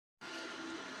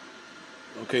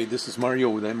Okay, this is Mario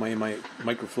with my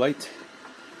Microflight,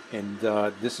 and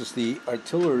this is the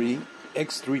Artillery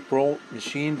X3 Pro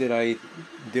machine that I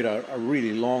did a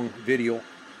really long video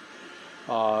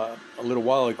a little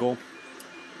while ago.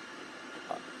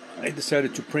 I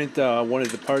decided to print one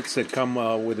of the parts that come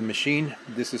with the machine.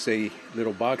 This is a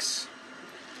little box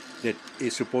that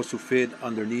is supposed to fit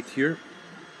underneath here.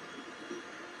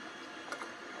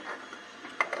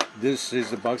 This is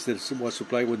the box that was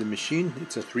supplied with the machine.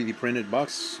 It's a 3D printed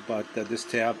box, but this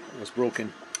tab was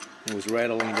broken. It was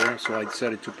rattling there, so I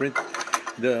decided to print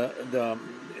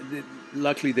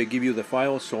luckily they give you the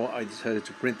file, so I decided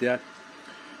to print that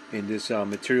in this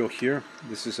material here.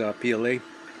 This is PLA,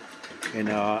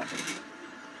 and I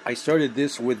started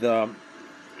this with a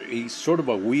sort of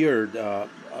a weird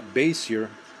base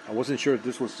here. I wasn't sure if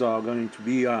this was going to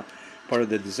be part of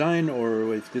the design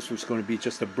or if this was going to be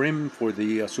just a brim for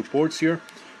the supports here,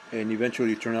 and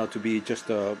eventually it turned out to be just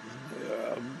a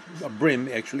brim,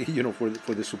 actually,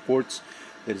 for the supports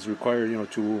that is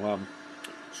required, to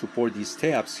support these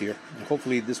tabs here. And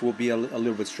hopefully this will be a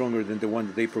little bit stronger than the one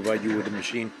that they provide you with the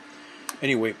machine.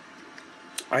 Anyway,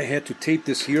 I had to tape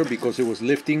this here because it was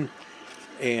lifting,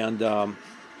 and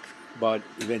but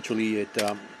eventually it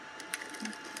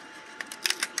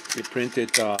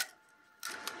printed.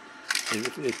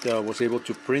 It was able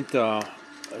to print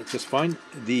just fine.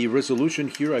 The resolution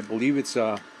here, I believe it's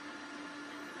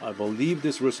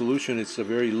this resolution is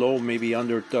very low, maybe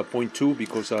under 0.2,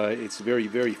 because it's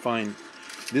very fine.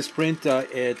 This print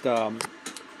at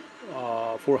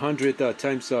 400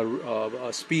 times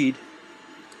speed,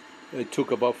 it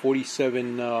took about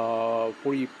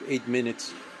 48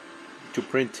 minutes to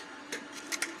print,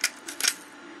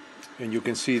 and you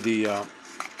can see the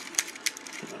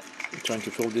I'm trying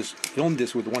to film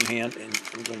this with one hand, and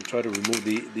I'm going to try to remove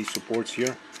the supports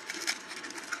here.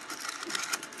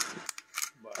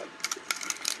 But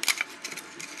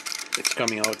it's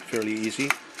coming out fairly easy.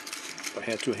 If I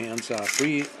had two hands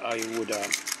free, I would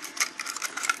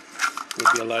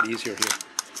be a lot easier here.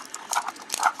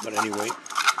 But anyway,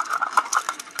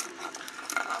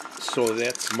 so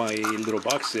that's my little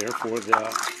box there for the.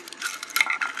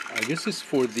 I guess it's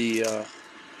for the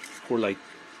for like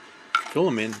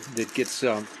filament that gets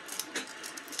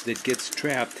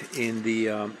trapped in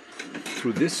the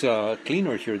through this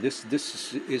cleaner here. This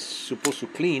is supposed to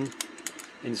clean,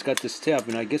 and it's got this tab.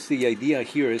 And I guess the idea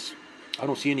here is, I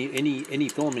don't see any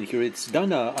filament here. It's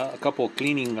done a couple of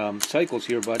cleaning cycles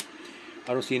here, but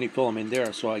I don't see any filament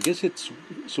there. So I guess it's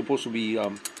supposed to be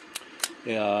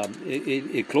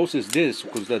it closes this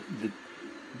because the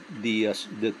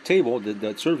table,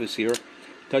 the surface here,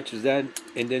 touches that,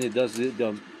 and then it does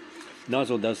the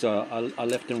nozzle does a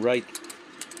left and right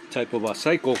type of a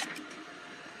cycle.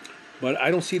 But I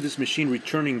don't see this machine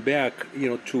returning back,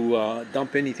 to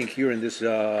dump anything here in this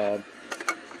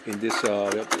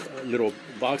little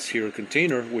box here,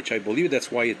 container, which I believe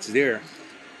that's why it's there,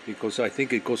 because I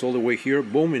think it goes all the way here,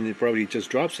 boom, and it probably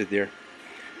just drops it there.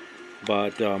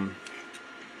 But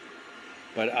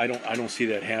I don't see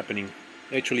that happening.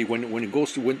 Actually, when it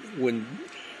goes to when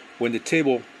the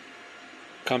table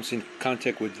comes in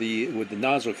contact with the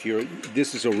nozzle here,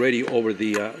 this is already over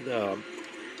the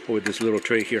over this little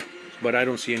tray here, but I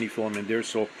don't see any filament there.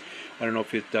 So I don't know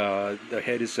if the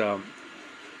head is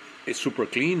super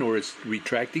clean or it's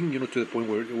retracting, to the point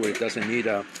where it doesn't need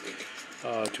to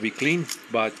be clean.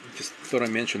 But just thought I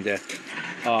mentioned that.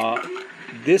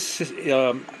 This is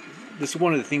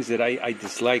one of the things that I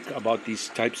dislike about these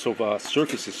types of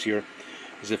surfaces here,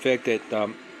 is the fact that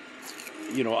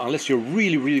unless you're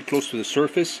really close to the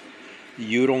surface,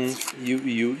 you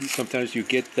sometimes you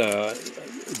get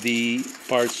the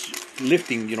parts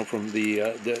lifting, from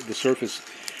the surface.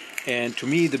 And to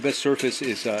me, the best surface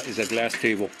is a glass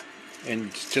table,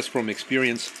 and just from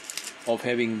experience of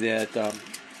having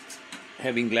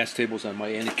having glass tables on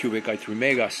my Anycubic I3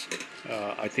 Megas,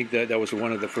 I think that was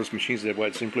one of the first machines that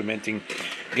was implementing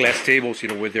glass tables,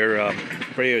 with their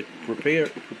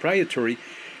proprietary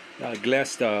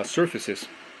glass surfaces.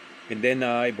 And then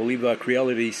I believe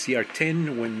Creality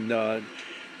CR10, when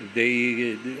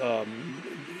they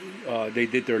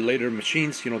did their later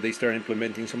machines, they started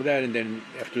implementing some of that, and then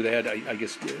after that, I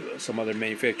guess some other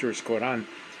manufacturers caught on.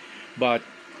 But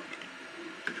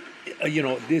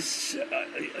this,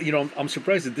 I'm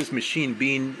surprised that this machine,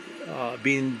 being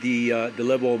the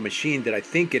level of machine that I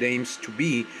think it aims to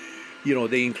be,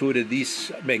 they included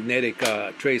these magnetic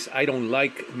trays. I don't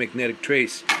like magnetic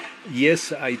trays.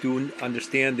 Yes, I do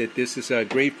understand that this is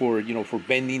great for for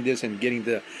bending this and getting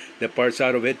the parts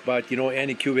out of it, but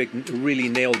Anycubic really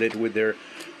nailed it with their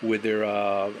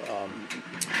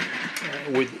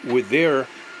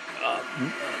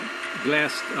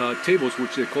glass tables,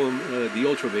 which they call them the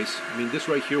ultra base. I mean, this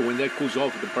right here, when that cools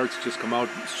off, the parts just come out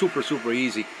super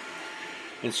easy.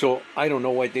 And so I don't know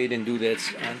why they didn't do that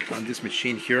on this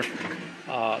machine here.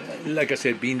 Like I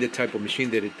said, being the type of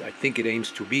machine that I think it aims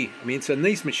to be. I mean, it's a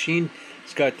nice machine.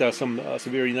 It's got some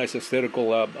very nice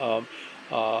aesthetical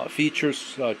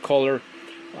features, color,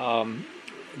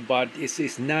 but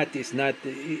it's not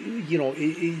you know,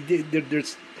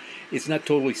 it's not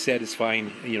totally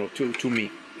satisfying, you know, to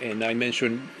me. And I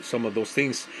mentioned some of those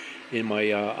things in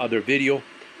my other video,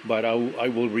 but I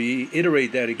will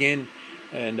reiterate that again.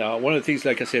 And one of the things,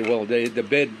 like I said, well, the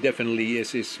bed definitely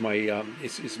is my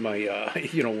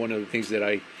you know, one of the things that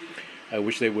I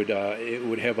wish they would it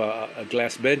would have a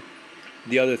glass bed.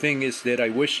 The other thing is that I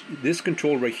wish this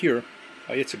control right here,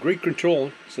 it's a great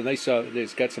control. It's a nice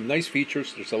it's got some nice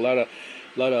features. There's a lot of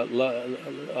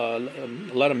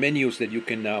menus that you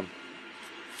can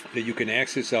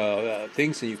access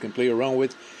things and you can play around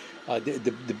with.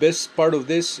 The best part of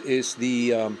this is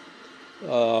the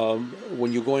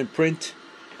when you go and print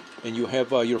and you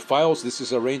have your files. This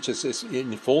is arranged as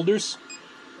in folders,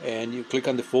 and you click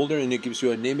on the folder and it gives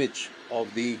you an image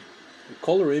of the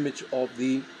color image of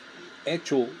the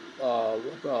actual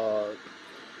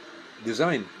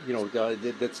design, you know,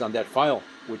 that's on that file,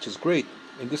 which is great.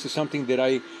 And this is something that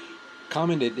I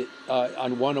commented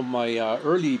on one of my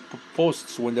early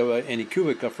posts when the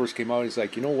Anycubic first came out. It's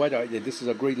like, you know what, this is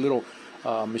a great little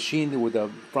machine with a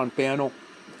front panel,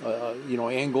 you know,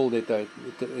 angled at the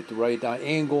right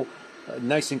angle,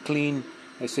 nice and clean.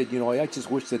 I said, you know, I just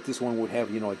wish that this one would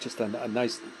have, you know, just a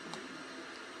nice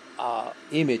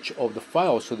image of the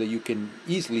file so that you can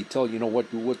easily tell, you know,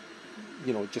 what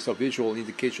you know, just a visual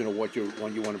indication of what you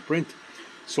want to print.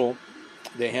 So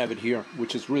they have it here,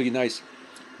 which is really nice.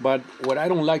 But what I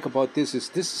don't like about this is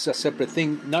a separate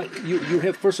thing. Not you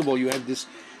have, first of all, you have this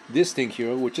thing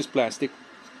here, which is plastic.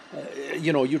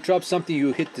 You know, you drop something,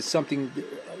 you hit this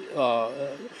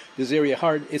area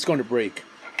hard, it's going to break.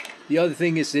 The other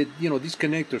thing is that, you know, these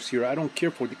connectors here, I don't care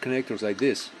for the connectors like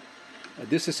this.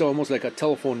 This is almost like a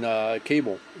telephone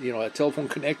cable, you know, a telephone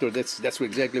connector. That's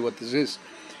exactly what this is,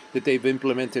 that they've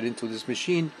implemented into this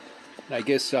machine. I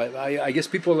guess I guess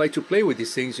people like to play with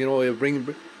these things, you know.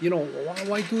 You know,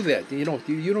 why do that? You know,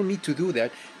 you don't need to do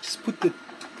that. Just put the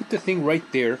thing right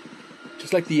there,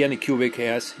 just like the Anycubic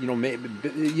has. You know,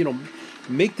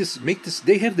 make this.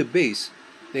 They have the base.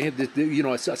 They have the you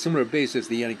know, a similar base as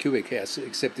the Anycubic has,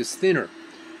 except it's thinner.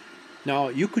 Now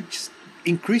you could just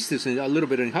increase this a little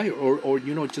bit and higher, or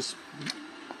you know, just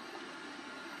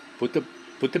put the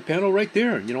panel right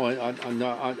there, you know, on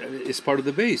as part of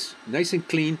the base, nice and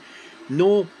clean.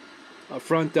 No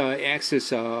front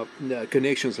access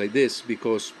connections like this,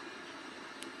 because,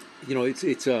 you know, it's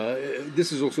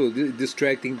this is also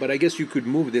distracting. But I guess you could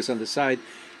move this on the side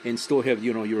and still have,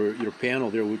 you know, your panel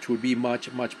there, which would be much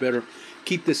better.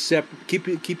 Keep this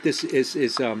keep this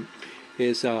is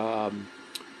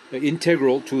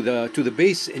integral to the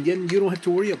base, and then you don't have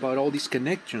to worry about all these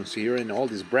connections here and all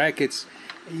these brackets.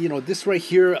 You know, this right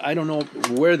here, I don't know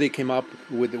where they came up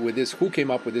with this. Who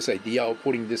came up with this idea of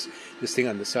putting this thing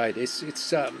on the side? It's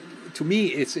to me,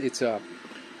 it's you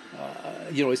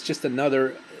know, it's just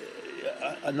another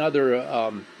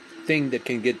thing that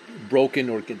can get broken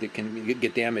or that can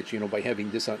get damaged, you know, by having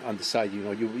this on the side. You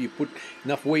know, you put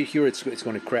enough weight here, it's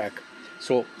going to crack.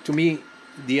 So to me,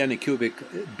 the Anycubic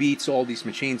beats all these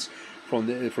machines from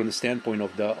the standpoint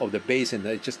of the base and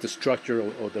just the structure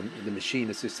of the machine.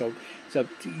 It's just so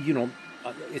you know,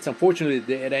 it's unfortunate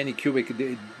that Anycubic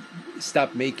they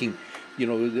stopped making, you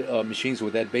know, machines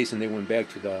with that base, and they went back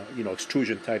to the, you know,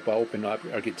 extrusion type of open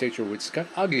architecture, which is kind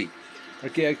of ugly.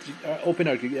 Open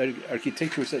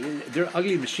architecture, they're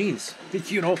ugly machines.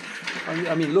 You know,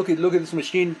 I mean, look at this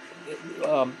machine.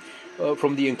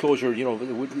 From the enclosure, you know,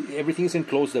 everything's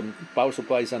enclosed. The power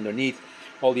supply is underneath,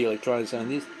 all the electronics on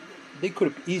this. They could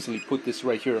have easily put this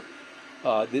right here,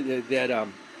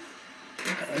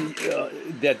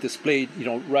 that display, you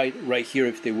know, right here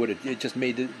if they would have. It just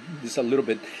made this a little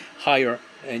bit higher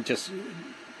and just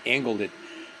angled it.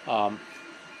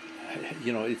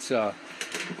 You know, it's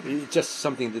just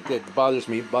something that bothers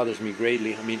me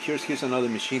greatly. I mean, here's another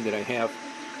machine that I have.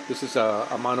 This is a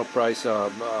monoprice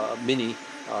mini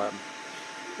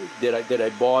that I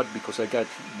bought because I got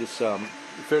this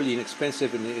fairly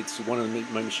inexpensive, and it's one of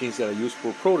my machines that I use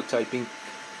for prototyping.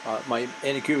 My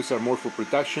Anycubics are more for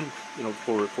production, you know,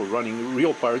 for running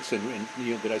real parts and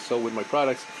you know, that I sell with my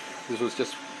products. This was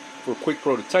just for quick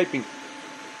prototyping.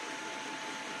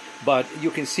 But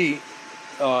you can see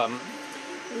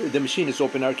the machine is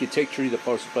open architecture. The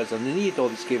power supply is underneath. All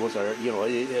these cables are, you know,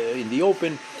 in the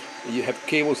open. You have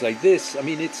cables like this. I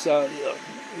mean, it's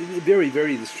very,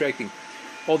 very distracting.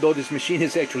 Although this machine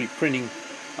is actually printing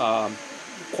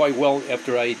quite well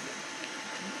after I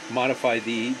modify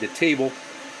the table.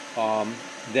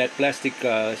 That plastic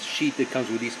sheet that comes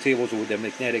with these tables with the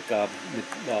magnetic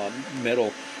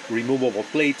metal removable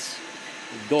plates,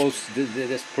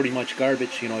 that's pretty much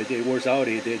garbage. You know, it wears out,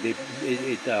 it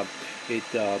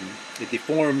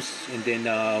deforms, and then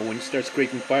when you start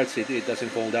scraping parts, it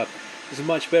doesn't hold up. This is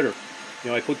much better.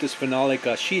 You know, I put this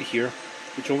phenolic sheet here,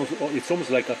 which it's almost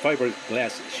like a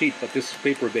fiberglass sheet, but this is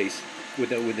paper based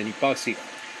with an epoxy.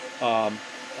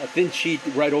 A thin sheet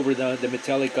right over the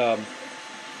metallic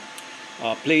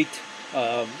plate.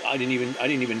 I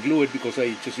didn't even glue it because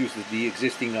I just used the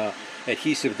existing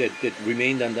adhesive that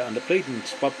remained on the plate, and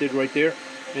just popped it right there.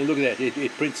 And look at that,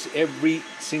 it prints every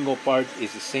single part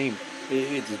is the same.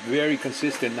 It's very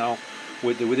consistent now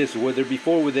with this. Whether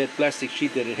before with that plastic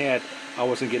sheet that it had, I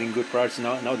wasn't getting good parts.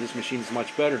 Now this machine is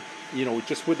much better. You know,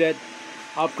 just with that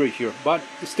upgrade here. But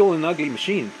it's still an ugly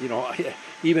machine. You know,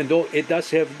 even though it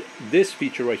does have this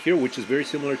feature right here, which is very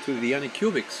similar to the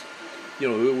Anycubics. You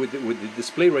know, with the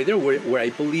display right there, where I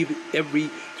believe every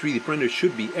 3D printer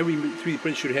should be. Every 3D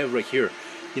printer should have right here.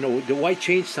 You know, why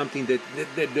change something that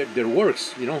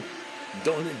works? You know,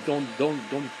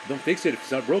 don't fix it if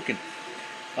it's not broken.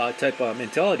 Type of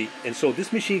mentality. And so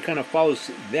this machine kind of follows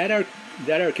that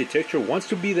architecture. Wants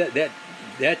to be that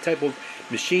type of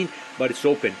machine, but it's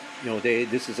open. You know,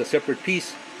 this is a separate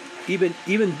piece. Even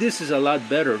this is a lot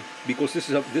better because this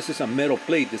is a metal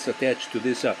plate that's attached to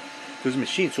this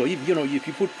machine. So if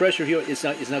you put pressure here, it's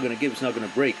not going to give. It's not going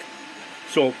to break.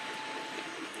 So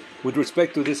with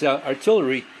respect to this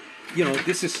artillery, you know,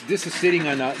 this is sitting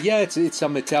on a, yeah, it's a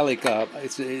metallic.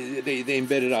 They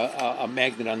embedded a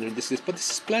magnet under this, but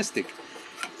this is plastic.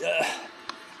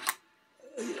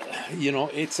 You know,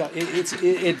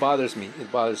 it bothers me.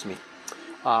 It bothers me.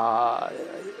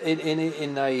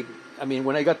 And I mean,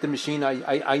 when I got the machine,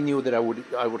 I knew that I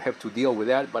would have to deal with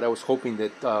that, but I was hoping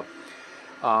that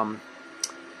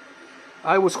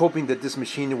this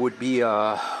machine would be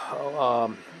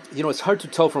you know, it's hard to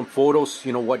tell from photos,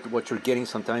 you know, what you're getting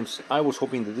sometimes. I was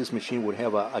hoping that this machine would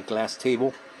have a glass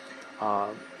table.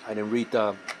 I didn't read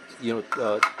you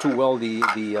know, too well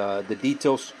the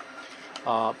details,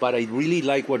 but I really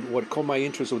like what caught my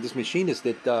interest of this machine is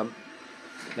that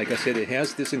like I said, it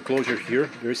has this enclosure here,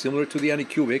 very similar to the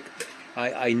Anycubic.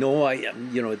 I know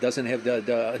you know, it doesn't have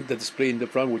the display in the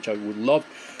front, which I would love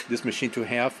this machine to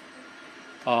have.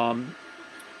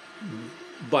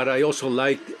 But I also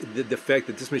like the fact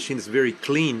that this machine is very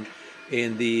clean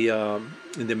in the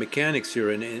mechanics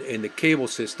here and in the cable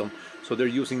system. So they're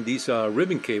using these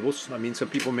ribbon cables. I mean, some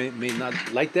people may not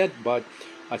like that, but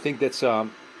I think that's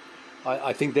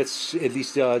I think that's at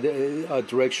least a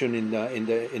direction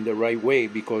in the right way,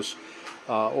 because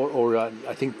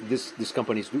I think this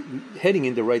company is heading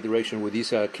in the right direction with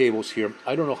these cables here.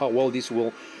 I don't know how well these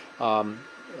will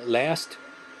last,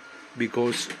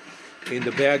 because in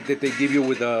the bag that they give you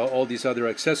with all these other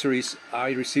accessories,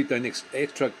 I received an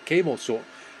extra cable, so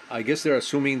I guess they're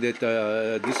assuming that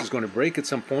this is going to break at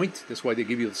some point. That's why they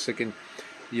give you the second,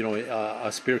 you know,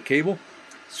 a spare cable.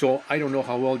 So I don't know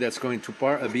how well that's going to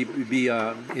be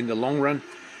in the long run,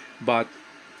 but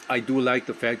I do like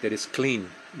the fact that it's clean.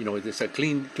 You know, it's a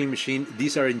clean machine.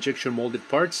 These are injection molded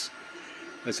parts,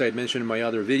 as I mentioned in my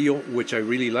other video, which I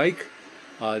really like.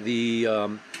 The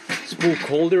spool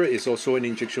holder is also an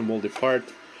injection molded part.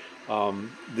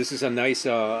 This is a nice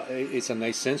it's a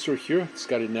nice sensor here. It's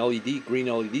got an LED, green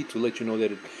LED, to let you know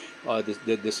that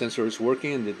the sensor is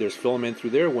working and that there's filament through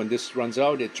there. When this runs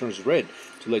out, it turns red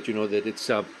to let you know that it's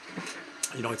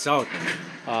you know, it's out.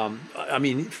 I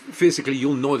mean, physically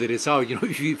you'll know that it's out, you know,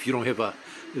 if you don't have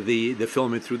the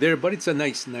filament through there. But it's a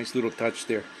nice little touch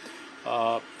there.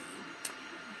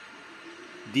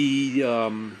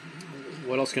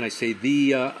 What else can I say?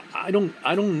 I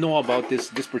don't know about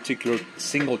this particular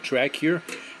single track here.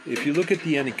 If you look at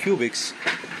the Anycubics,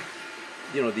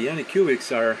 you know, the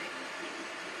Anycubics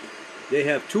they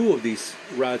have two of these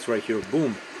rods right here,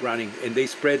 boom, running, and they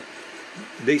spread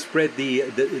the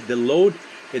load,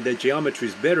 and the geometry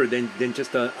is better than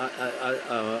just a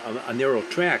narrow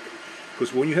track.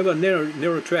 Because when you have a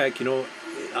narrow track, you know,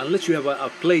 unless you have a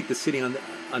plate that's sitting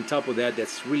on top of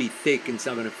that's really thick and it's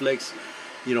not going to flex,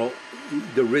 you know,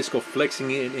 the risk of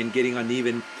flexing it and getting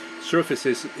uneven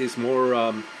surfaces is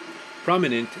more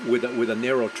prominent with a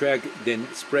narrow track than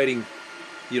spreading,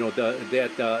 you know,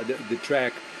 the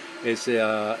track as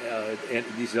and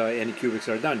these Anycubics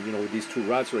are done. You know, with these two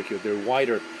rods right here, they're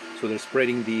wider, so they're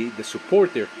spreading the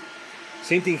support there.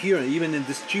 Same thing here. Even in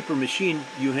this cheaper machine,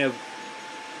 you have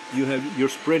you're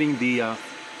spreading the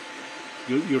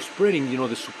you're spreading, you know,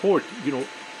 the support, you know,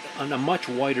 on a much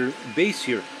wider base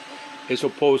here, as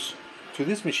opposed to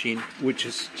this machine, which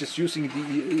is just using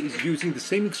the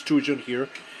same extrusion here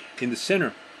in the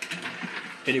center.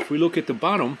 And if we look at the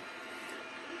bottom,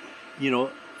 you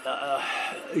know,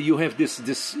 you have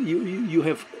you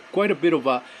have quite a bit of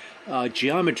a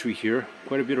geometry here,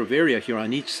 quite a bit of area here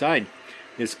on each side.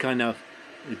 It's kind of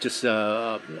just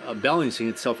balancing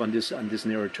itself on this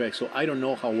narrow track. So I don't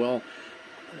know how well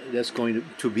that's going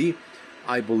to be.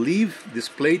 I believe this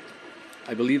plate,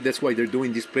 I believe that's why they're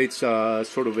doing these plates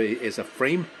sort of as a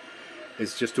frame.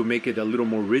 It's just to make it a little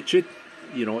more rigid,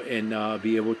 you know, and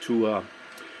be able to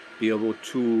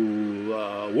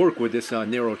work with this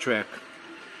narrow track.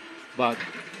 But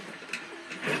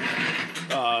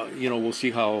you know, we'll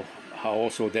see how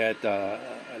also that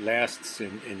lasts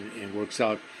and works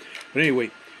out. But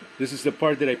anyway, this is the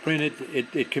part that I printed.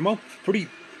 It came out pretty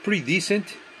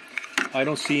decent. I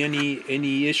don't see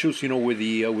any issues, you know, with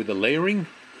the layering.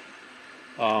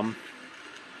 And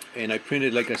I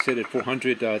printed, like I said, at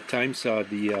 400 times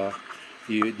the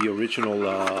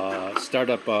original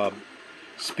startup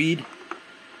speed.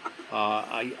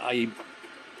 I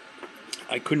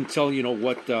couldn't tell, you know,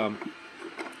 what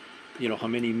you know, how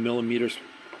many millimeters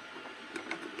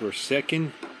per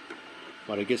second,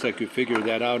 but I guess I could figure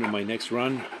that out in my next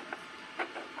run.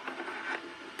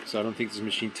 So I don't think this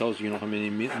machine tells you, you know, how many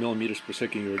millimeters per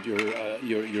second you're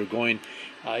going.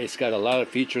 It's got a lot of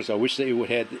features. I wish that it would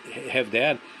have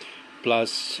that.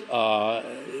 Plus,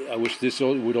 I wish this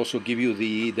would also give you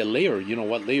the layer. You know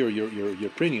what layer you're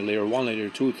printing. Layer 1, layer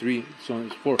 2, 3, so on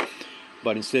and so forth.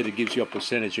 But instead, it gives you a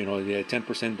percentage. You know,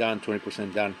 10% done,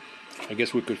 20% done. I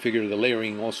guess we could figure the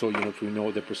layering also. You know, if we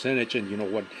know the percentage and you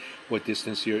know what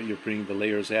distance you're printing the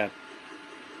layers at.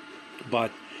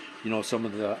 But you know, some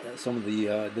of the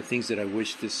things that I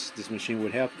wish this machine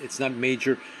would have. It's not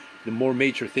major. The more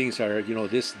major things are, you know,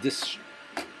 this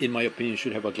in my opinion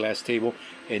should have a glass table,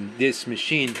 and this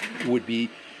machine would be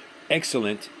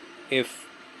excellent if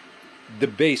the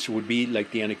base would be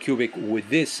like the Anycubic with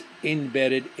this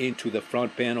embedded into the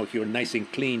front panel here, nice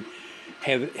and clean.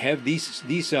 Have these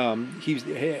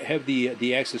have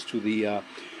the access to the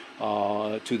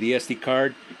SD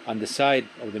card on the side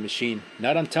of the machine,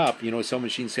 not on top. You know, some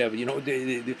machines have, you know,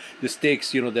 the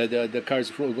sticks, you know, the cards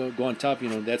go on top. You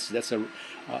know, that's a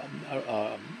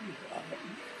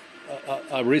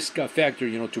risk factor,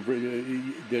 you know,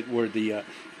 where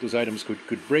those items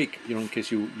could break, you know, in case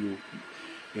you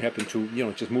happen to, you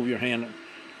know, just move your hand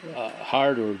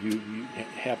hard, or you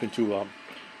happen to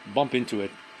bump into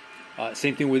it.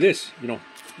 Same thing with this, you know,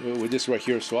 with this right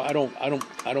here. So I don't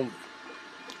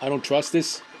trust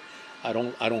this. I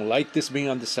don't like this being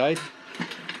on the side.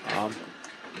 You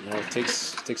know, it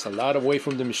takes a lot away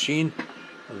from the machine.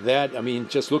 That, I mean,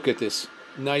 just look at this,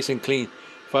 nice and clean.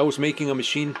 If I was making a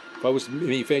machine, if I was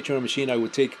manufacturing a machine, I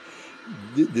would take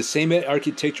the same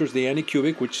architecture as the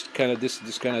Anycubic, which kind of this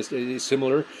kind of is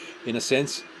similar in a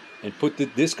sense, and put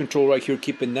this control right here.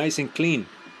 Keep it nice and clean.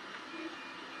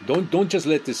 Don't just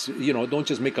let this, you know, don't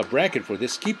just make a bracket for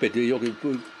this. Keep it. You know,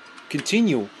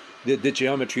 continue the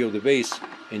geometry of the base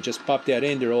and just pop that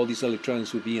in there. All these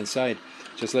electronics would be inside,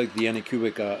 just like the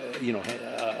Anycubic, you know,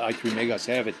 i3 Megas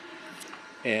have it.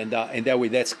 And that way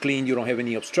that's clean. You don't have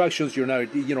any obstructions. You're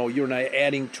not, you know, you're not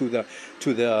adding to the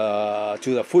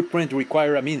footprint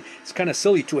required. I mean, it's kind of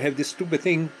silly to have this stupid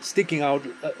thing sticking out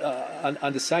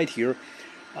on the side here.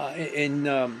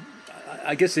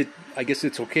 I guess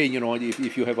it's okay, you know,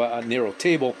 if you have a narrow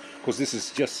table, because this is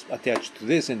just attached to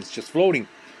this and it's just floating.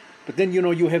 But then, you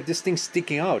know, you have this thing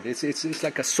sticking out. It's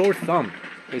like a sore thumb.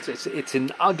 It's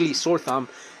an ugly sore thumb.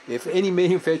 If any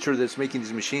manufacturer that's making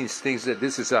these machines thinks that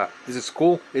this is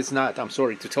cool, it's not. I'm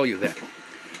sorry to tell you that.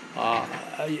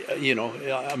 You know,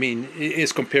 I mean,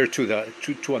 it's compared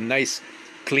to a nice,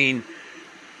 clean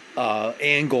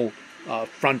angle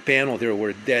front panel there,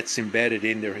 where that's embedded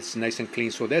in there. It's nice and clean.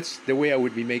 So that's the way I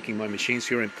would be making my machines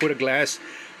here, and put a glass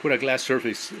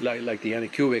surface like the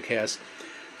Anycubic has.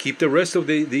 Keep the rest of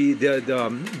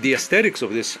the aesthetics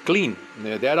of this clean.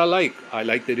 That I like. I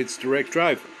like that it's direct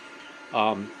drive.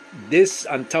 This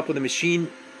on top of the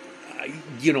machine,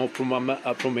 you know, from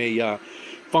a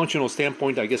functional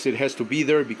standpoint, I guess it has to be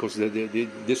there, because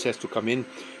this has to come in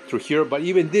through here. But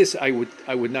even this, I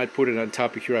would not put it on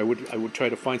top of here. I would try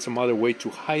to find some other way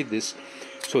to hide this,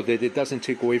 so that it doesn't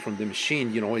take away from the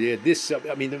machine. You know, this,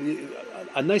 I mean,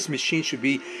 a nice machine should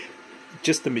be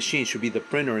just the machine, should be the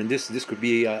printer, and this could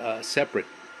be separate.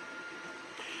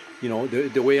 You know,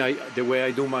 the way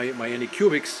I do my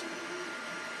Anycubics,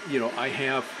 you know,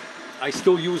 I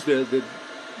still use the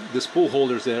the spool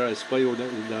holders there, I spray with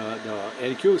the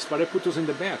Anycubics, but I put those in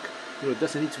the back. You know, it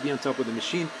doesn't need to be on top of the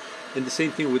machine. And the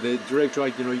same thing with the direct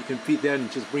drive. You know, you can feed that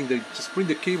and just bring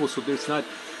the cable so there's not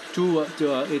too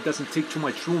it doesn't take too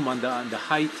much room on the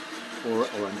height or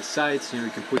on the sides. You know,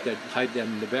 you can put that height down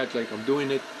in the back like I'm doing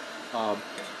it. I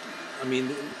mean,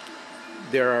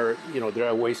 there are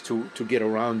ways to get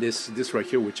around this right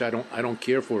here, which I don't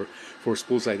care for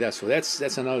spools like that. So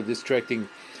that's another distracting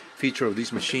feature of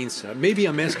these machines. Maybe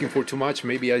I'm asking for too much.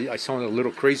 Maybe I sound a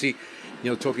little crazy, you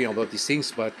know, talking about these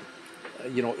things. But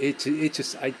you know, I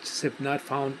just have not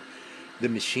found the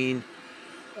machine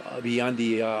beyond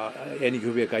the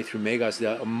Anycubic I3 Megas,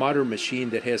 the modern machine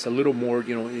that has a little more,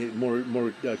 you know,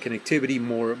 more connectivity,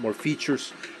 more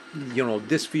features. You know,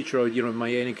 this feature, you know, my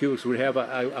Anycubics would have.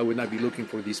 I would not be looking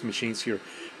for these machines here,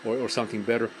 or something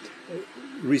better.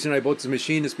 Reason I bought this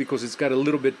machine is because it's got a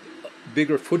little bit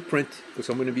bigger footprint, because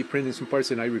I'm going to be printing some parts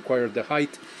and I require the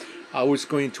height. I was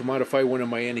going to modify one of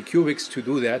my Anycubics to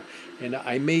do that, and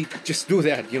I may just do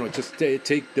that. You know, just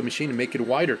take the machine and make it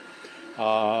wider.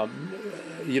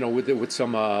 You know, with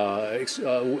some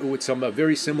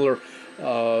very similar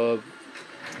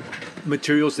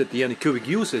materials that the Anycubic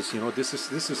uses. You know, this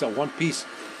is a one-piece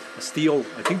steel.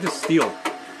 I think this steel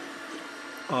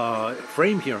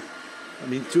frame here. I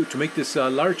mean, to make this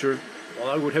larger, all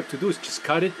I would have to do is just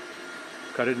cut it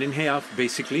in half,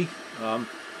 basically.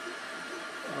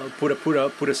 Put a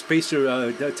spacer,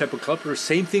 that type of coupler.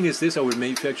 Same thing as this. I would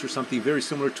manufacture something very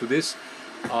similar to this.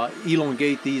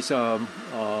 Elongate these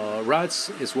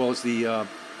rods as well as the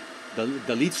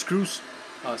lead screws,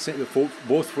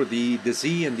 both for the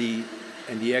Z and the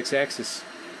X-axis,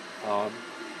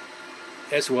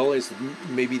 as well as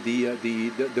maybe the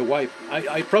Y.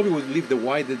 I probably would leave the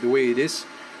Y the way it is,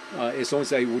 as long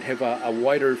as I would have a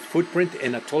wider footprint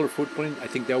and a taller footprint. I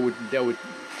think that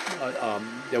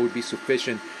would be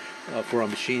sufficient for a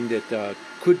machine that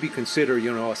could be considered,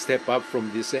 you know, a step up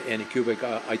from this Anycubic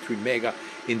i3 Mega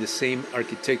in the same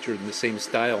architecture, in the same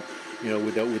style, you know,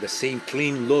 with the same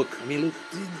clean look. I mean, look,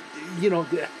 you know,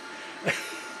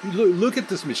 look at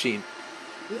this machine.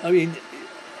 I mean,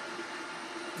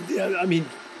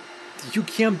 you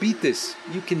can't beat this.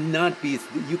 You cannot beat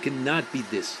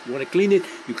this. You want to clean it,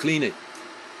 you clean it.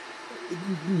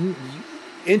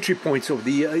 Entry points of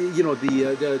the you know,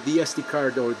 the SD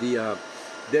card or the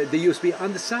USB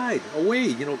on the side, away,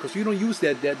 you know, because you don't use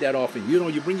that often. You know,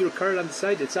 you bring your card on the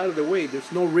side, it's out of the way. There's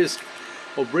no risk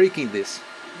of breaking this.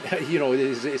 You know,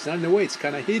 it's not in the way. It's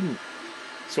kind of hidden.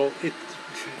 So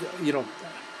you know,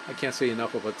 I can't say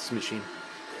enough about this machine.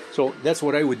 So that's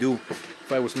what I would do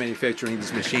if I was manufacturing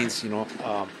these machines. You know,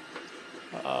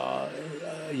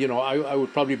 you know, I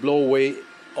would probably blow away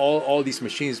all these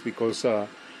machines, because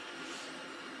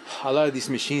a lot of these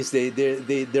machines,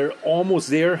 they're almost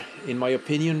there, in my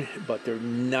opinion, but they're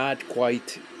not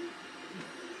quite.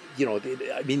 You know,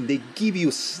 I mean, they give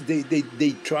you,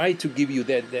 they try to give you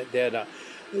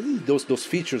those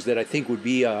features that I think would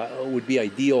be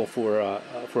ideal for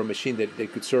a machine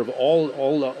that could serve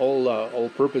all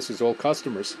purposes, all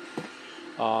customers.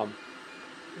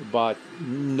 But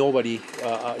nobody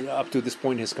up to this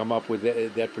point has come up with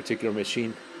that particular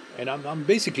machine, and I'm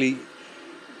basically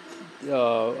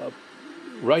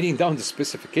writing down the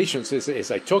specifications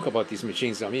as I talk about these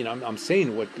machines. I mean, I'm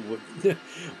saying what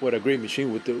a great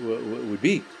machine would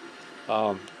be.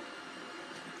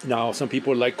 Now, some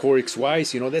people like Core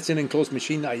XYs. You know, that's an enclosed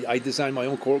machine. I designed my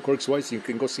own Core XYs. You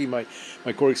can go see my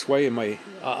Core XY and my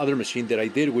other machine that I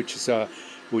did, which is a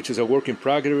work in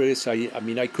progress. I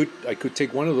mean, I could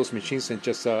take one of those machines and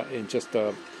just do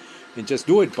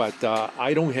it, but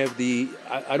I don't have the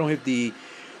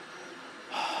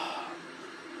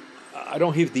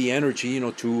energy, you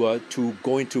know, to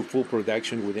go into full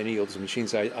production with any of those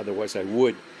machines. Otherwise I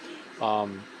would.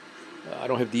 I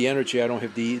don't have the energy. I don't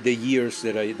have the years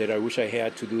that I wish I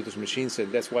had to do those machines,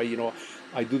 and that's why, you know,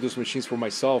 I do those machines for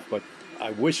myself. But I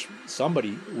wish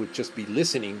somebody would just be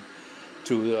listening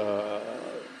to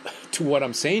what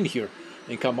I'm saying here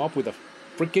and come up with a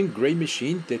freaking great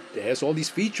machine that has all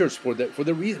these features for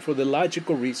the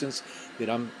logical reasons that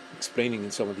I'm explaining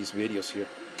in some of these videos here.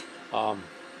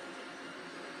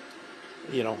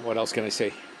 You know, what else can I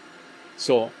say?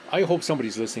 So I hope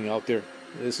somebody's listening out there.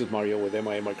 This is Mario with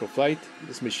MIA Microflight.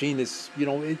 This machine is, you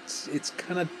know, it's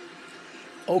kind of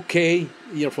okay,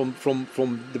 you know, from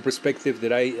the perspective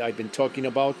that I've been talking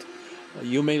about.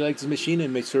 You may like this machine, it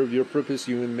may serve your purpose.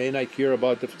 You may not care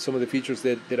about some of the features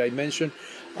that I mentioned.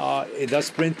 It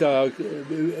does print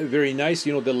very nice,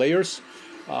 you know, the layers.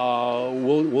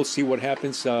 We'll see what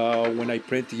happens when I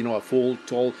print, you know, a full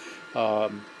tall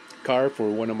car for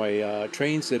one of my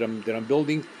trains that I'm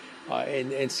building.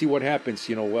 and see what happens.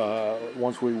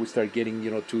 Once we start getting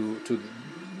to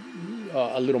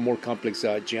a little more complex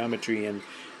geometry and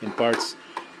parts.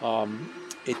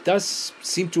 It does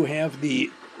seem to have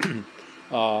the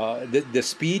the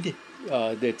speed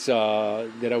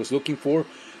that I was looking for.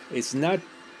 It's not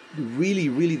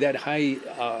really that high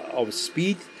of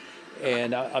speed,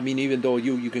 and I mean, even though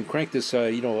you can crank this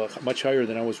much higher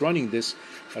than I was running this,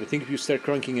 but I think if you start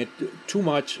cranking it too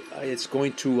much, it's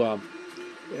going to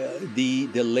the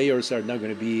layers are not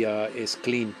going to be as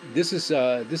clean. This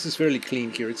is fairly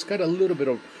clean here. It's got a little bit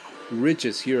of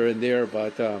ridges here and there,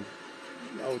 but I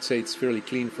would say it's fairly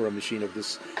clean for a machine of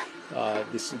this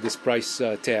this price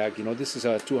tag. This is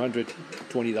a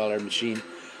 $220 machine.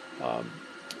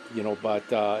 But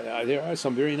there are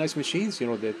some very nice machines,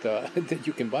 that that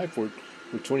you can buy for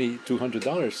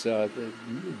 $2,200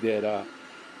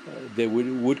 that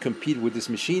would compete with this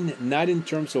machine. Not in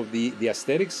terms of the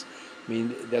aesthetics. I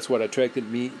mean, that's what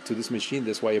attracted me to this machine.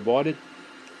 That's why I bought it.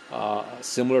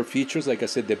 Similar features, like I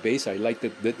said, the base. I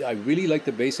really like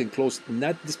the base enclosed.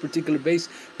 Not this particular base,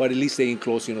 but at least they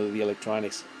enclose, the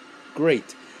electronics.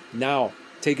 Great. Now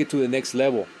take it to the next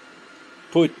level.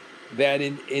 Put that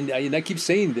in, and I keep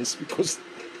saying this because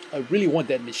I really want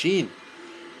that machine.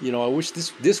 I wish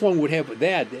this one would have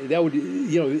that. That would,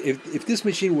 if this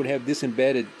machine would have this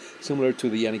embedded, similar to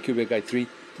the Anycubic i3.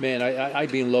 Man,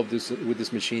 I'd be in love with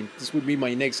this machine. This would be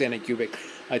my next Anycubic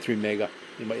i3 Mega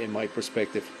in my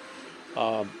perspective.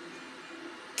 And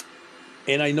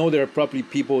I know there are probably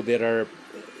people that are,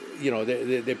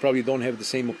 they probably don't have the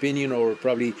same opinion, or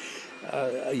probably,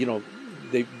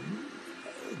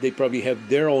 they probably have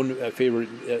their own favorite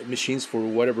machines for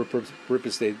whatever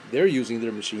purpose they're using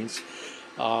their machines.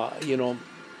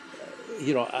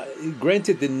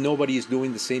 Granted that nobody is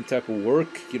doing the same type of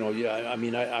work. I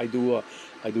mean, I do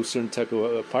certain type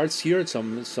of parts here.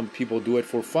 Some people do it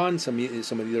for fun. Some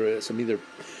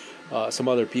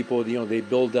other people, they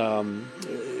build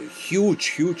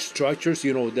huge structures.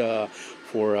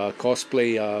 For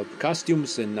cosplay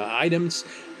costumes and items.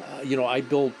 I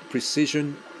build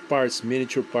precision parts,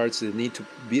 miniature parts that need to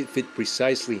fit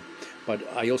precisely. But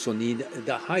I also need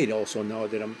the height. Also, now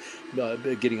that I'm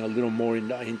getting a little more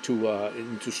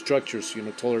into structures,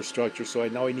 taller structures. So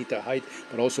now I need the height,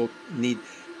 but also need,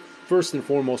 first and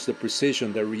foremost, the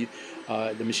precision. The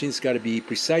machine's got to be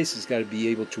precise. It's got to be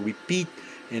able to repeat,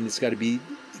 and it's got to be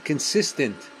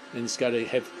consistent, and it's got to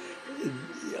have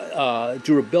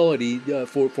durability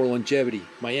for longevity.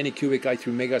 My Anycubic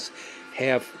i3 Megas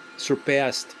have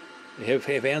surpassed,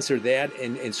 have answered that,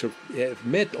 and have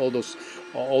met all those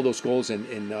goals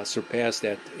and surpassed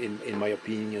that in my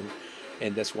opinion,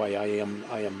 and that's why I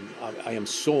am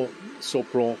so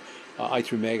pro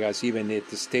i3 Megas, even at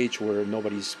the stage where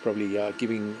nobody's probably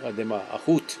giving them a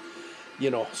hoot,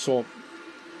 So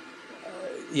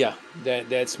yeah,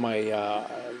 that's my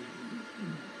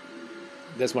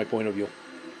point of view.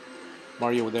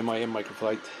 Mario with MIM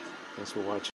Microflight. Thanks for watching.